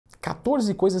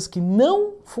14 coisas que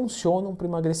não funcionam para o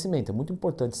emagrecimento. É muito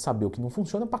importante saber o que não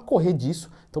funciona para correr disso.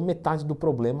 Então metade do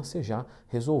problema você já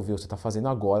resolveu. Você está fazendo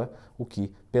agora o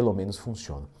que pelo menos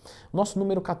funciona. Nosso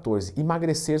número 14,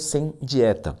 emagrecer sem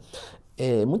dieta.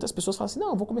 Muitas pessoas falam assim,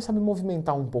 não, eu vou começar a me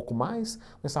movimentar um pouco mais,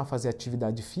 começar a fazer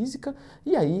atividade física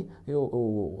e aí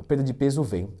a perda de peso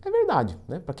vem. É verdade,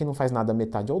 né? Para quem não faz nada,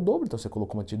 metade ao dobro, então você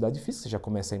colocou uma atividade física, você já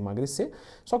começa a emagrecer,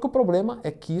 só que o problema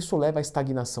é que isso leva à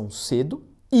estagnação cedo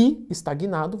e,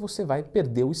 estagnado, você vai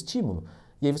perder o estímulo.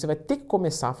 E aí você vai ter que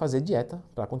começar a fazer dieta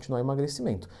para continuar o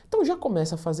emagrecimento. Então já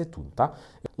começa a fazer tudo, tá?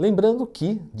 Lembrando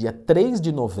que dia 3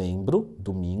 de novembro,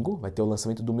 domingo, vai ter o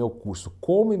lançamento do meu curso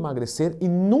Como Emagrecer e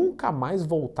Nunca Mais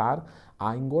Voltar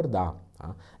a Engordar.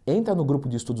 Tá? Entra no grupo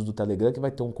de estudos do Telegram que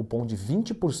vai ter um cupom de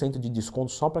 20% de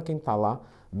desconto só para quem está lá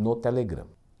no Telegram.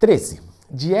 13.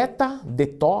 Dieta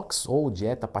detox ou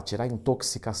dieta para tirar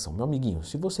intoxicação. Meu amiguinho,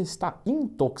 se você está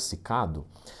intoxicado,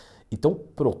 então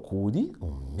procure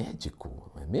um médico,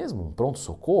 não é mesmo? Um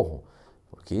pronto-socorro,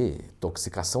 porque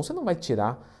intoxicação você não vai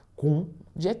tirar com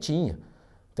dietinha.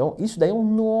 Então isso daí é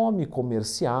um nome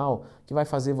comercial que vai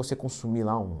fazer você consumir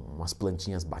lá umas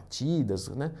plantinhas batidas,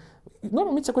 né?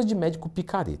 Normalmente isso é coisa de médico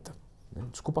picareta, né?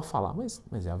 Desculpa falar, mas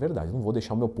é a verdade. Eu não vou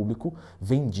deixar o meu público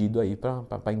vendido aí para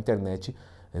a internet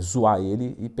zoar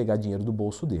ele e pegar dinheiro do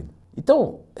bolso dele.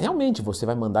 Então, realmente, você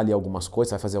vai mandar ali algumas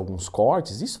coisas, vai fazer alguns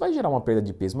cortes, isso vai gerar uma perda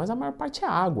de peso, mas a maior parte é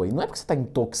água, e não é porque você está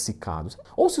intoxicado.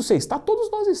 Ou se você está,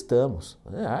 todos nós estamos.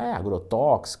 É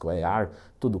agrotóxico, é ar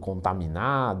tudo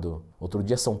contaminado. Outro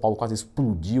dia São Paulo quase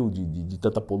explodiu de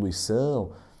tanta poluição.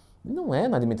 Não é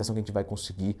na alimentação que a gente vai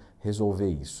conseguir resolver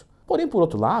isso. Porém, por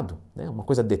outro lado, né, uma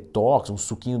coisa detox, um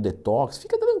suquinho detox,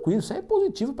 fica tranquilo, isso aí é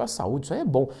positivo para a saúde, isso aí é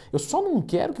bom. Eu só não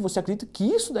quero que você acredite que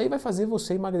isso daí vai fazer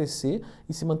você emagrecer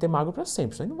e se manter magro para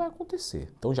sempre. Isso aí não vai acontecer.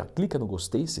 Então já clica no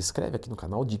gostei, se inscreve aqui no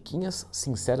canal, diquinhas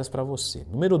sinceras para você.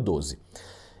 Número 12.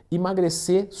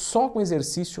 Emagrecer só com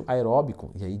exercício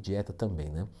aeróbico e aí dieta também,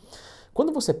 né?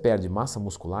 Quando você perde massa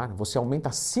muscular, você aumenta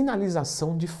a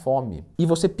sinalização de fome e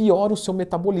você piora o seu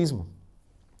metabolismo.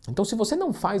 Então, se você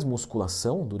não faz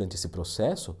musculação durante esse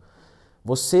processo,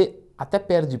 você até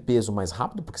perde peso mais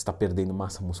rápido, porque você está perdendo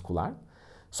massa muscular,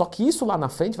 só que isso lá na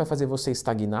frente vai fazer você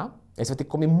estagnar, aí você vai ter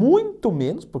que comer muito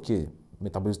menos, porque o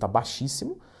metabolismo está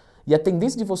baixíssimo, e a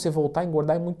tendência de você voltar a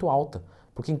engordar é muito alta,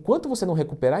 porque enquanto você não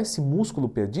recuperar esse músculo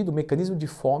perdido, o mecanismo de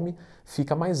fome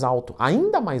fica mais alto,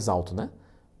 ainda mais alto, né?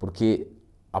 Porque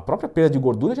a própria perda de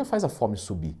gordura já faz a fome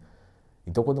subir.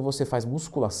 Então, quando você faz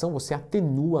musculação, você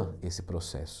atenua esse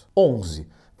processo. 11.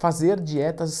 Fazer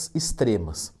dietas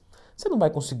extremas. Você não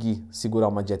vai conseguir segurar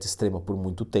uma dieta extrema por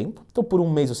muito tempo. Então, por um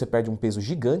mês você perde um peso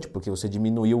gigante, porque você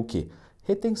diminuiu o quê?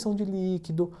 Retenção de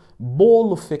líquido,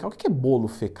 bolo fecal. O que é bolo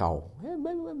fecal? É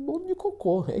bolo de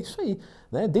cocô, é isso aí.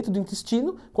 Né? Dentro do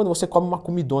intestino, quando você come uma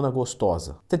comidona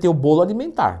gostosa, você tem o bolo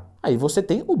alimentar. Aí você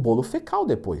tem o bolo fecal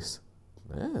depois.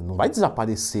 Né? Não vai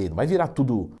desaparecer, não vai virar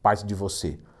tudo parte de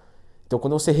você. Então,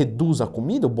 quando você reduz a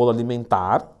comida, o bolo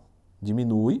alimentar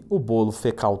diminui, o bolo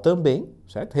fecal também,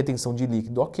 certo? Retenção de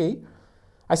líquido, ok.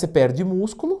 Aí você perde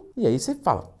músculo e aí você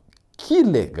fala, que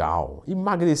legal,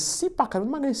 emagreci pra caramba,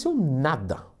 não emagreceu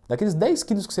nada. Daqueles 10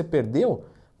 quilos que você perdeu,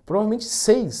 provavelmente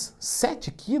 6,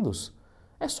 7 quilos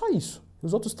é só isso.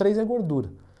 Os outros 3 é gordura.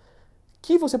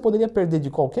 Que você poderia perder de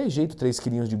qualquer jeito 3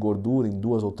 quilinhos de gordura em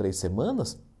 2 ou 3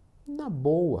 semanas, na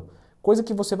boa. Coisa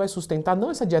que você vai sustentar, não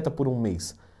essa dieta por um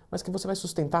mês, mas que você vai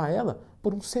sustentar ela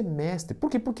por um semestre. Por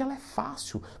quê? Porque ela é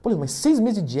fácil. Por exemplo, mas 6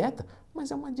 meses de dieta?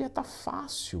 Mas é uma dieta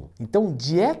fácil. Então,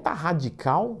 dieta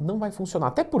radical não vai funcionar.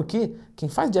 Até porque quem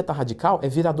faz dieta radical é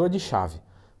virador de chave.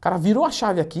 O cara virou a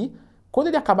chave aqui, quando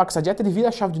ele acabar com essa dieta, ele vira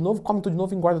a chave de novo, come tudo de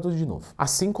novo e engorda tudo de novo.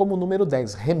 Assim como o número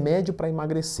 10, remédio para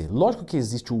emagrecer. Lógico que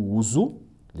existe o uso,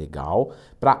 legal,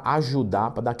 para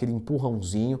ajudar, para dar aquele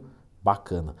empurrãozinho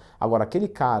bacana. Agora, aquele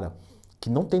cara que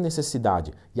não tem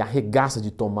necessidade e arregaça de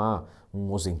tomar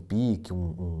um Ozempic,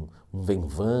 um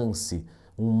Venvance,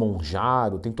 um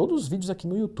Monjaro, tem todos os vídeos aqui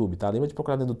no YouTube, tá? Lembra de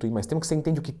procurar dentro do Twitter, mas tem que você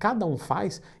entende o que cada um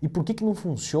faz e por que não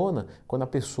funciona quando a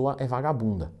pessoa é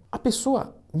vagabunda. A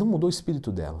pessoa não mudou o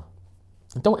espírito dela.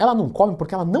 Então ela não come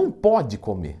porque ela não pode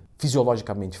comer,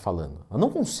 fisiologicamente falando. Ela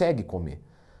não consegue comer.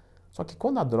 Só que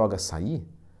quando a droga sair,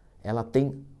 ela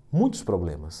tem muitos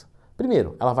problemas.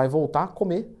 Primeiro, ela vai voltar a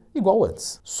comer igual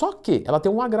antes. Só que ela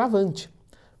tem um agravante,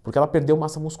 porque ela perdeu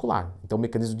massa muscular. Então o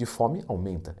mecanismo de fome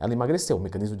aumenta. Ela emagreceu, o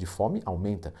mecanismo de fome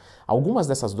aumenta. Algumas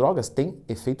dessas drogas têm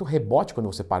efeito rebote quando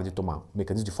você para de tomar. O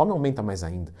mecanismo de fome aumenta mais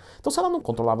ainda. Então se ela não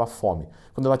controlava a fome,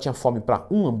 quando ela tinha fome para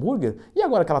um hambúrguer, e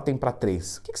agora que ela tem para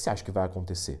 3, o que você acha que vai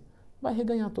acontecer? Vai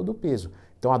reganhar todo o peso.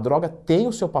 Então a droga tem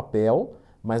o seu papel,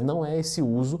 mas não é esse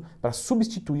uso para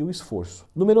substituir o esforço.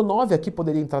 Número 9 aqui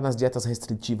poderia entrar nas dietas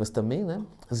restritivas também, né?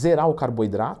 Zerar o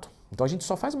carboidrato. Então a gente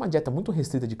só faz uma dieta muito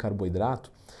restrita de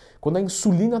carboidrato quando a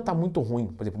insulina está muito ruim.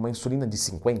 Por exemplo, uma insulina de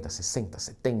 50, 60,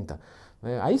 70.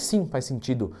 Né? Aí sim faz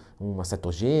sentido uma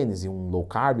cetogênese, um low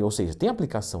carb, ou seja, tem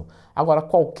aplicação. Agora,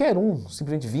 qualquer um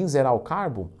simplesmente vir zerar o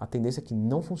carbo, a tendência é que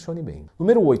não funcione bem.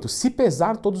 Número 8, se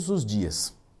pesar todos os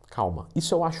dias. Calma,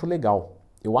 isso eu acho legal.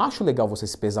 Eu acho legal você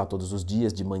se pesar todos os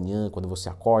dias, de manhã, quando você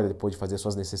acorda, depois de fazer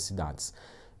suas necessidades.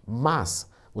 Mas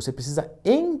você precisa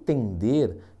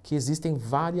entender que existem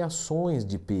variações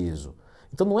de peso.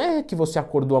 Então não é que você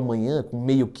acordou amanhã com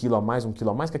meio quilo a mais, 1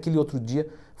 quilo a mais, que aquele outro dia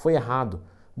foi errado.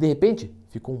 De repente,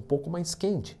 ficou um pouco mais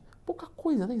quente. Pouca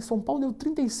coisa, né? Em São Paulo deu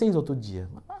 36 outro dia.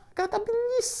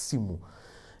 Agradabilíssimo.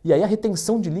 E aí a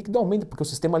retenção de líquido aumenta, porque o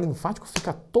sistema linfático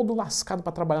fica todo lascado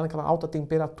para trabalhar naquela alta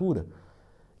temperatura.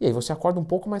 E aí você acorda um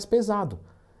pouco mais pesado.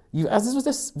 E às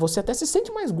vezes você até se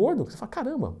sente mais gordo. Você fala,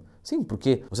 caramba, sim,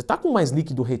 porque você está com mais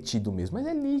líquido retido mesmo, mas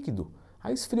é líquido.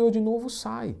 Aí esfriou de novo,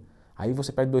 sai. Aí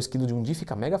você perde 2 kg de um dia e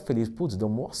fica mega feliz. Putz, deu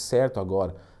mó certo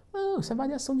agora. Não, isso é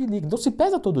variação de líquido. Então se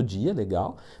pesa todo dia,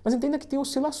 legal, mas entenda que tem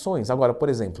oscilações. Agora, por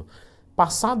exemplo,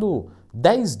 passado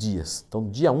 10 dias, então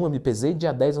dia 1 eu me pesei,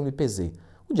 dia 10 eu me pesei.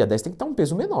 O dia 10 tem que estar um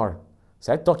peso menor,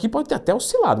 certo? Então aqui pode ter até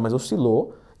oscilado, mas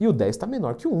oscilou e o 10 está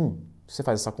menor que o 1. Você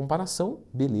faz essa comparação,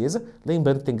 beleza.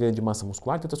 Lembrando que tem ganho de massa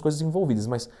muscular, tem outras coisas envolvidas,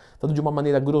 mas tanto de uma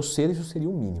maneira grosseira, isso seria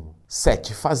o mínimo.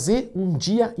 7. Fazer um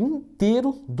dia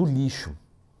inteiro do lixo.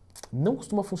 Não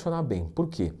costuma funcionar bem. Por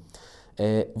quê?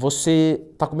 Você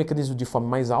está com o mecanismo de fome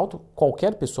mais alto,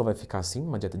 qualquer pessoa vai ficar assim,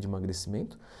 uma dieta de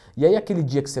emagrecimento, e aí aquele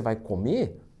dia que você vai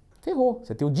comer, ferrou.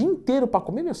 Você tem o dia inteiro para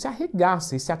comer, você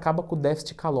arregaça e você acaba com o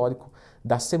déficit calórico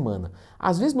da semana.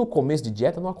 Às vezes no começo de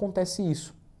dieta não acontece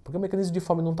isso, porque o mecanismo de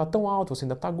fome não está tão alto, você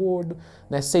ainda está gordo,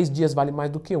 né? 6 dias vale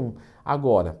mais do que 1.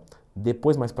 Agora,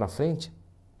 depois mais para frente,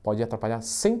 pode atrapalhar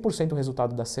 100% o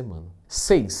resultado da semana.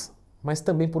 6. Mas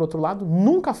também, por outro lado,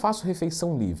 nunca faço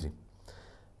refeição livre.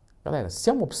 Galera, se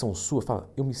é uma opção sua, fala,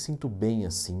 eu me sinto bem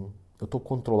assim, eu estou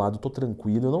controlado, estou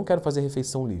tranquilo, eu não quero fazer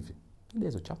refeição livre.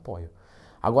 Beleza, eu te apoio.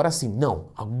 Agora sim, não,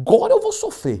 agora eu vou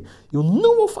sofrer, eu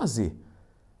não vou fazer.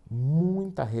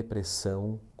 Muita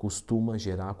repressão costuma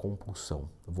gerar compulsão.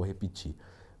 Eu vou repetir.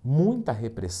 Muita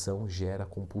repressão gera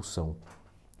compulsão.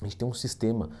 A gente tem um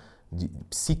sistema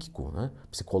psíquico, né,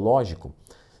 psicológico,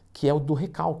 que é o do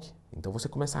recalque. Então você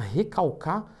começa a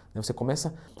recalcar, né, você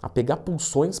começa a pegar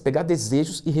pulsões, pegar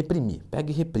desejos e reprimir. Pega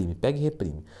e reprime, pega e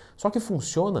reprime. Só que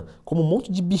funciona como um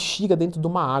monte de bexiga dentro de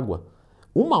uma água.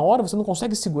 Uma hora você não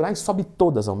consegue segurar e sobe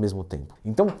todas ao mesmo tempo.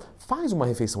 Então faz uma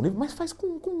refeição livre, mas faz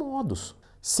com modos.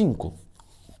 5.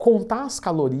 Contar as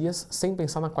calorias sem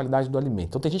pensar na qualidade do alimento.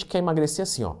 Então tem gente que quer emagrecer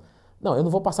assim, ó. Não, eu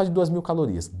não vou passar de 2.000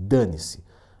 calorias. Dane-se.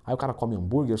 Aí o cara come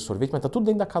hambúrguer, sorvete, mas tá tudo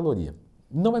dentro da caloria.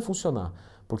 Não vai funcionar,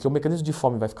 porque o mecanismo de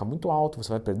fome vai ficar muito alto, você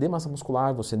vai perder massa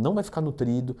muscular, você não vai ficar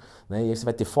nutrido, né? E aí você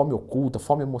vai ter fome oculta,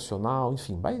 fome emocional,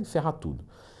 enfim, vai ferrar tudo.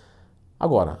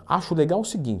 Agora, acho legal o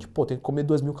seguinte, pô, tem que comer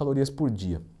 2.000 calorias por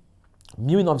dia.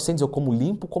 1.900 eu como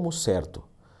limpo, como certo.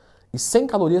 E 100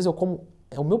 calorias eu como,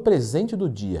 é o meu presente do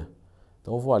dia.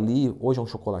 Então eu vou ali, hoje é um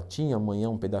chocolatinho, amanhã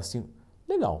um pedacinho.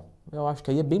 Legal, eu acho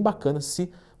que aí é bem bacana se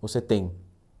você tem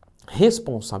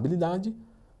responsabilidade,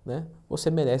 né?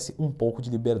 Você merece um pouco de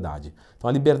liberdade. Então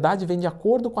a liberdade vem de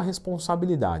acordo com a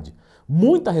responsabilidade.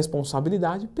 Muita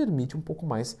responsabilidade permite um pouco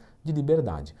mais de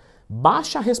liberdade.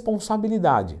 Baixa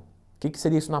responsabilidade. O que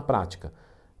seria isso na prática?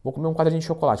 Vou comer um quadradinho de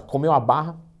chocolate. Comeu a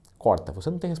barra, corta. Você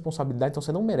não tem responsabilidade, então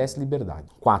você não merece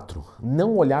liberdade. 4.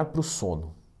 Não olhar para o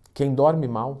sono. Quem dorme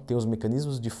mal tem os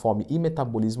mecanismos de fome e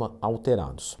metabolismo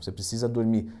alterados. Você precisa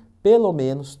dormir pelo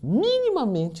menos,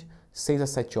 minimamente, 6 a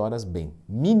 7 horas bem.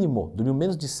 Mínimo, dormiu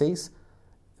menos de 6,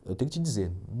 eu tenho que te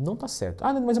dizer, não está certo.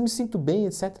 Ah, mas eu me sinto bem,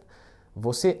 etc.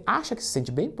 Você acha que se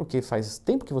sente bem porque faz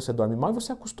tempo que você dorme mal e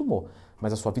você acostumou.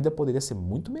 Mas a sua vida poderia ser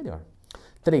muito melhor.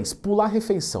 3. Pular a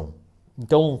refeição.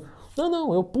 Então,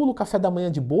 não, eu pulo o café da manhã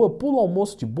de boa, eu pulo o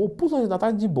almoço de boa, eu pulo o lanche da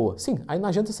tarde de boa. Sim, aí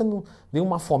na janta você não vem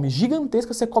uma fome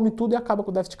gigantesca, você come tudo e acaba com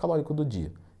o déficit calórico do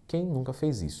dia. Quem nunca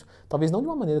fez isso? Talvez não de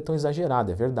uma maneira tão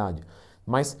exagerada, é verdade.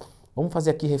 Mas vamos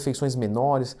fazer aqui refeições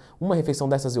menores, uma refeição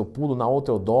dessas eu pulo, na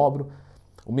outra eu dobro.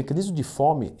 O mecanismo de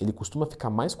fome, ele costuma ficar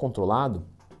mais controlado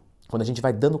quando a gente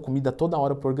vai dando comida toda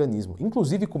hora para o organismo.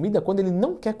 Inclusive comida quando ele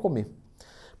não quer comer.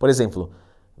 Por exemplo,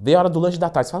 veio a hora do lanche da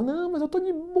tarde, você fala, não, mas eu tô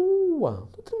de boa,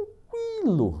 tô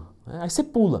tranquilo. Aí você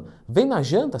pula. Vem na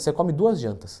janta, você come 2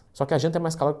 jantas. Só que a janta é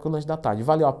mais calórica que o lanche da tarde.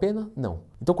 Valeu a pena? Não.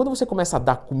 Então quando você começa a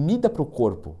dar comida para o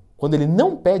corpo, quando ele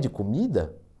não pede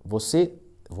comida, você...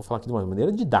 Eu vou falar aqui de uma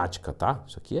maneira didática, tá?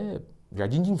 Isso aqui é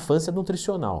jardim de infância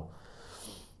nutricional.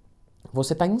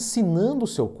 você está ensinando o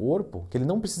seu corpo que ele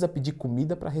não precisa pedir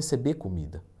comida para receber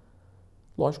comida.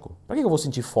 Lógico, para que eu vou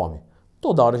sentir fome?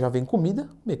 Toda hora já vem comida,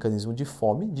 o mecanismo de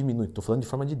fome diminui. Estou falando de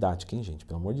forma didática, hein, gente?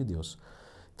 Pelo amor de Deus.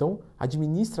 Então,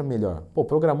 administra melhor. Pô,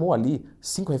 programou ali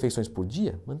 5 refeições por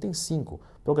dia? Mantém 5.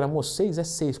 Programou 6? É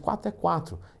 6. 4 é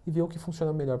 4. E vê o que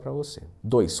funciona melhor para você.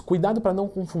 2. Cuidado para não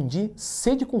confundir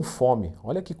sede com fome.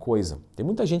 Olha que coisa. Tem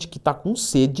muita gente que está com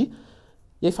sede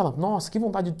e aí fala, nossa, que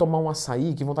vontade de tomar um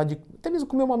açaí, que vontade de até mesmo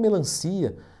comer uma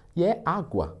melancia. E é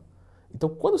água. Então,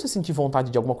 quando você sentir vontade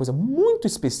de alguma coisa muito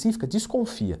específica,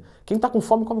 desconfia. Quem está com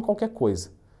fome come qualquer coisa.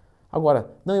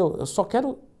 Agora, não, eu só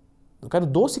quero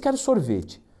doce e quero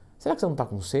sorvete. Será que você não está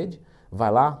com sede?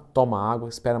 Vai lá, toma água,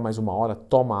 espera mais 1 hora,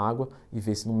 toma água e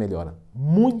vê se não melhora.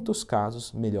 Muitos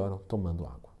casos melhoram tomando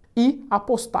água. E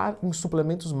apostar em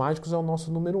suplementos mágicos é o nosso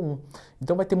número 1.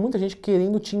 Então vai ter muita gente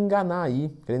querendo te enganar aí,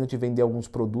 querendo te vender alguns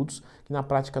produtos que na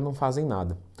prática não fazem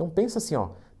nada. Então pensa assim, ó,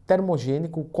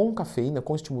 termogênico, com cafeína,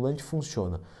 com estimulante,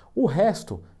 funciona. O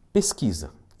resto,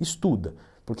 pesquisa, estuda,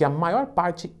 porque a maior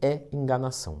parte é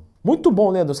enganação. Muito bom,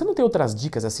 Leandro. Você não tem outras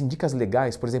dicas, assim, dicas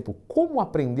legais? Por exemplo, como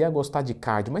aprender a gostar de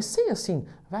cardio, mas sem assim,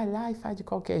 vai lá e faz de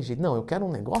qualquer jeito. Não, eu quero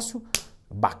um negócio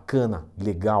bacana,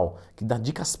 legal, que dá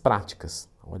dicas práticas.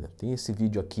 Olha, tem esse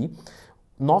vídeo aqui,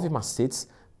 9 macetes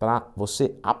para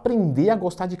você aprender a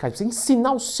gostar de cardio. Você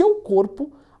ensinar o seu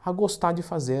corpo a gostar de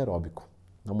fazer aeróbico.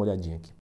 Dá uma olhadinha aqui.